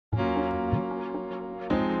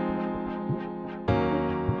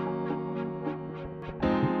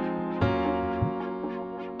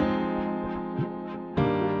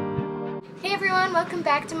Hey everyone, welcome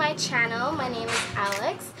back to my channel. My name is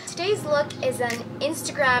Alex. Today's look is an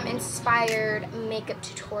Instagram inspired makeup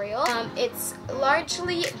tutorial. It's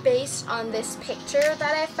largely based on this picture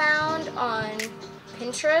that I found on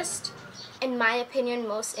Pinterest. In my opinion,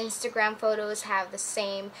 most Instagram photos have the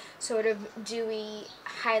same sort of dewy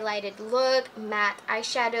highlighted look, matte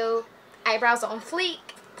eyeshadow, eyebrows on fleek,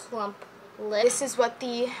 plump lip. This is what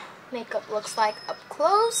the makeup looks like up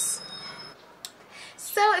close.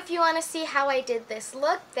 So if you want to see how I did this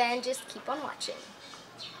look, then just keep on watching.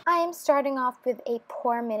 I am starting off with a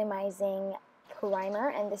pore minimizing primer,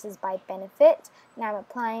 and this is by Benefit. Now I'm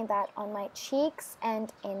applying that on my cheeks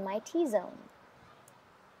and in my T-zone.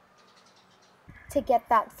 To get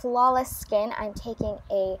that flawless skin, I'm taking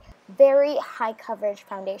a very high coverage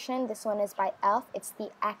foundation. This one is by e.l.f. It's the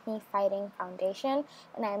Acne Fighting Foundation,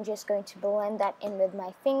 and I'm just going to blend that in with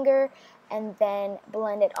my finger and then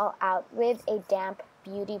blend it all out with a damp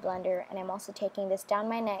beauty blender. And I'm also taking this down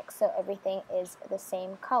my neck so everything is the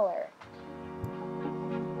same color.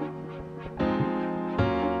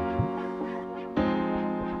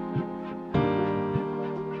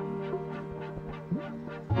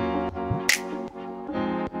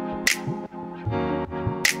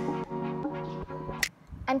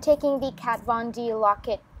 I'm taking the Kat Von D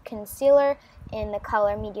Lock-It Concealer in the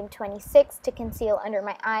color medium 26 to conceal under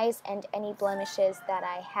my eyes and any blemishes that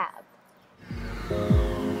I have.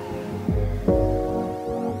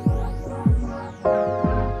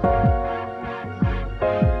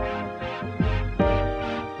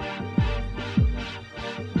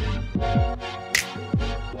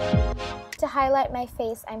 To highlight my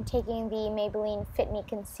face, I'm taking the Maybelline Fit Me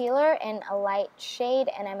Concealer in a light shade,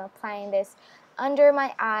 and I'm applying this under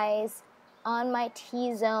my eyes, on my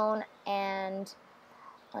T-zone, and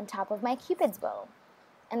on top of my Cupid's bow.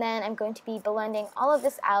 And then I'm going to be blending all of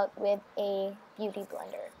this out with a beauty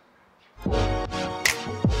blender.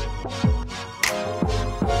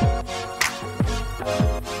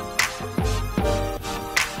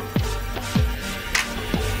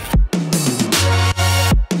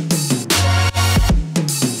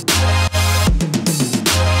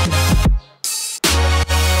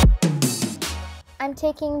 I'm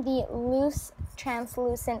taking the Loose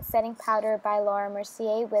Translucent Setting Powder by Laura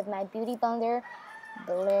Mercier with my beauty blender,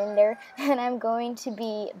 and I'm going to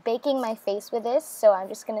be baking my face with this. So I'm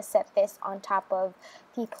just going to set this on top of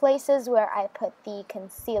the places where I put the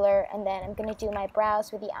concealer, and then I'm going to do my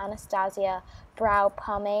brows with the Anastasia Brow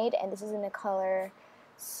Pomade, and this is in the color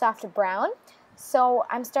Soft Brown. So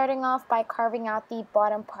I'm starting off by carving out the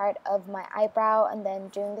bottom part of my eyebrow and then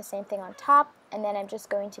doing the same thing on top, and then I'm just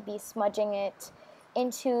going to be smudging it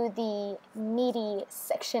into the meaty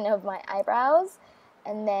section of my eyebrows,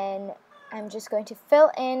 and then I'm just going to fill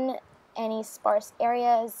in any sparse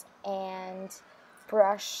areas and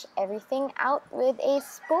brush everything out with a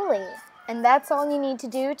spoolie. And that's all you need to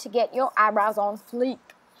do to get your eyebrows on fleek.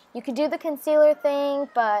 You could do the concealer thing,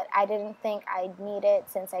 but I didn't think I'd need it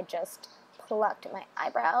since I just plucked my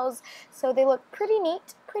eyebrows, so they look pretty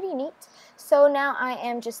neat, pretty neat. So now I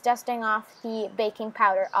am just dusting off the baking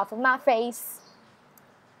powder off of my face.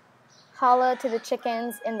 Holla to the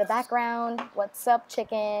chickens in the background. What's up,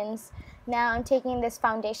 chickens? Now I'm taking this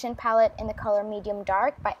foundation palette in the color Medium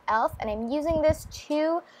Dark by e.l.f. and I'm using this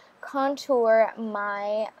to contour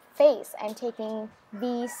my face. I'm taking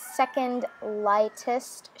the second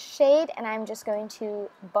lightest shade, and I'm just going to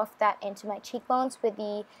buff that into my cheekbones with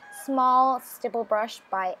the small stipple brush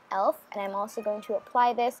by e.l.f. and I'm also going to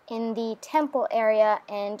apply this in the temple area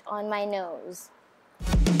and on my nose.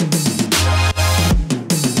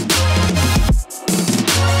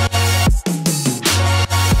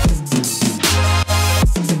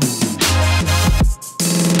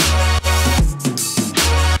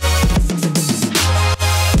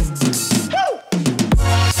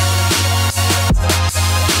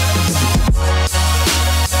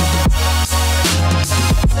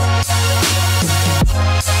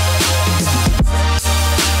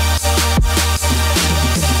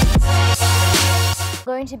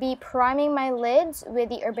 Going to be priming my lids with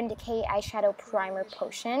the Urban Decay Eyeshadow Primer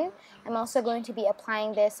Potion. I'm also going to be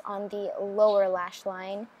applying this on the lower lash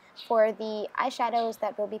line for the eyeshadows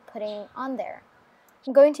that we'll be putting on there.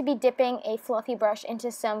 I'm going to be dipping a fluffy brush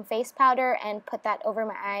into some face powder and put that over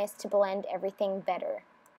my eyes to blend everything better.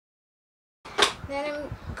 Then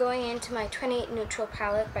I'm going into my 28 Neutral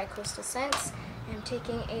palette by Coastal Scents. I'm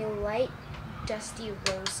taking a light dusty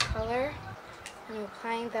rose color and I'm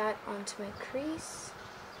applying that onto my crease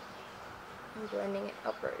and blending it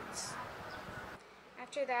upwards.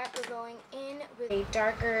 After that, we're going in with a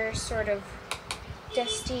darker sort of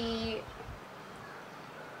dusty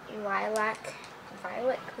lilac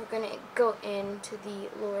violet. We're going to go into the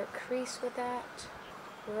lower crease with that,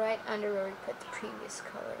 right under where we put the previous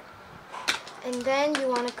color. And then you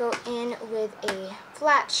want to go in with a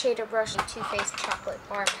flat shader brush, a Too Faced Chocolate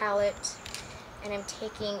Bar palette, and I'm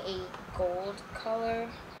taking a gold color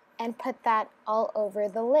and put that all over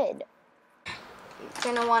the lid. You're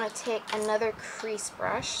going to want to take another crease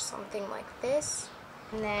brush, something like this,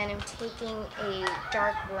 and then I'm taking a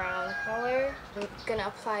dark brown color. I'm going to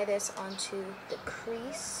apply this onto the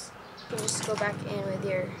crease. You can just go back in with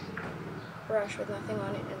your brush with nothing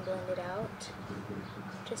on it and blend it out,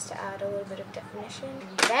 just to add a little bit of definition.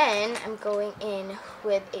 And then I'm going in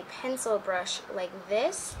with a pencil brush like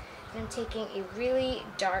this, and I'm taking a really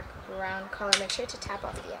dark brown color. Make sure to tap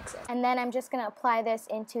off the excess. And then I'm just going to apply this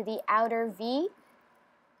into the outer V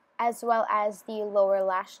as well as the lower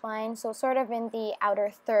lash line, so sort of in the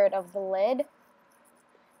outer third of the lid.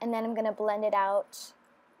 And then I'm going to blend it out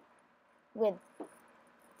with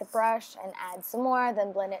the brush and add some more,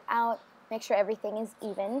 then blend it out. Make sure everything is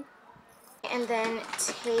even. And then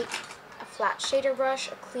take a flat shader brush,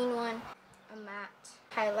 a clean one, a matte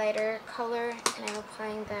highlighter color, and I'm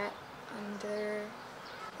applying that under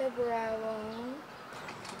the brow bone.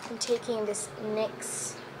 I'm taking this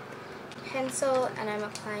NYX pencil and I'm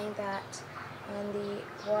applying that on the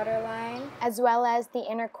waterline as well as the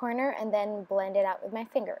inner corner, and then blend it out with my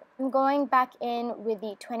finger. I'm going back in with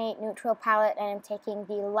the 28 Neutral palette and I'm taking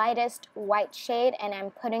the lightest white shade and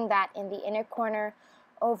I'm putting that in the inner corner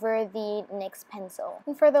over the NYX pencil.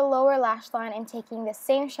 And for the lower lash line, I'm taking the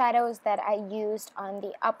same shadows that I used on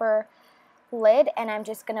the upper lid and I'm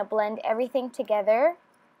just going to blend everything together.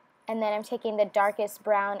 And then I'm taking the darkest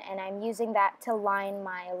brown and I'm using that to line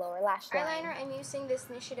my lower lash line. Eyeliner, I'm using this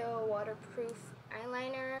Nishido waterproof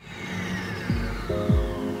eyeliner.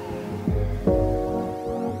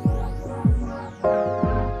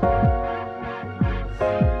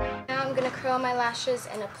 Now I'm going to curl my lashes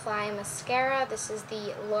and apply mascara. This is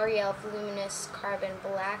the L'Oreal Voluminous Carbon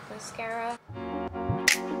Black Mascara.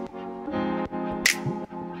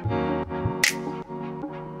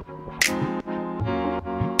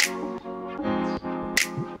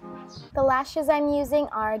 The lashes I'm using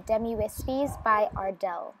are Demi Wispies by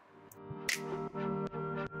Ardell.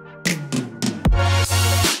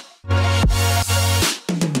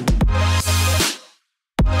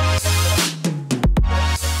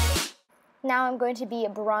 Now I'm going to be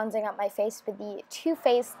bronzing up my face with the Too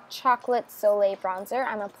Faced Chocolate Soleil Bronzer.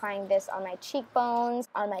 I'm applying this on my cheekbones,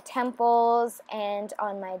 on my temples, and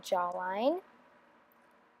on my jawline.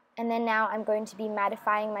 And then now I'm going to be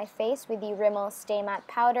mattifying my face with the Rimmel Stay Matte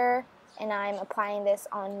Powder, and I'm applying this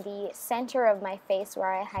on the center of my face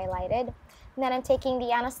where I highlighted. And then I'm taking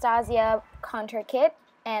the Anastasia Contour Kit,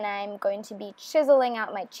 and I'm going to be chiseling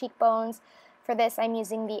out my cheekbones. For this, I'm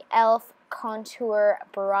using the e.l.f. Contour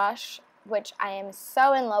Brush, which I am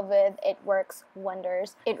so in love with. It works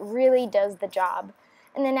wonders. It really does the job.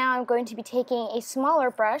 And then now I'm going to be taking a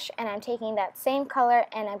smaller brush and I'm taking that same color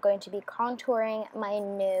and I'm going to be contouring my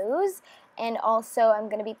nose, and also I'm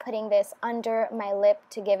going to be putting this under my lip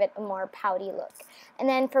to give it a more pouty look. And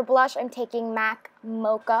then for blush, I'm taking MAC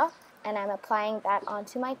Mocha and I'm applying that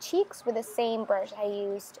onto my cheeks with the same brush I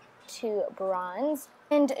used to bronze.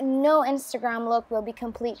 And no Instagram look will be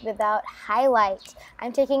complete without highlight.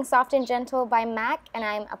 I'm taking Soft and Gentle by MAC and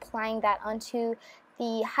I'm applying that onto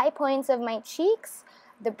the high points of my cheeks,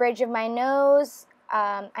 the bridge of my nose.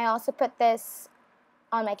 I also put this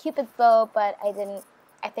on my Cupid's bow, but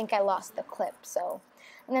I think I lost the clip. So,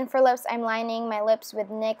 and then for lips, I'm lining my lips with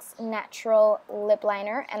NYX Natural Lip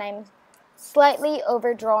Liner, and I'm slightly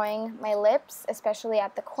overdrawing my lips, especially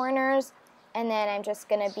at the corners, and then I'm just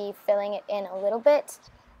going to be filling it in a little bit.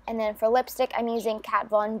 And then for lipstick, I'm using Kat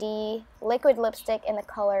Von D liquid lipstick in the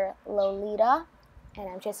color Lolita, and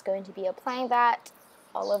I'm just going to be applying that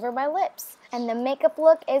all over my lips. And the makeup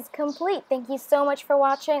look is complete. Thank you so much for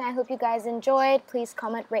watching. I hope you guys enjoyed. Please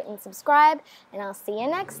comment, rate, and subscribe, and I'll see you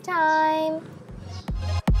next time.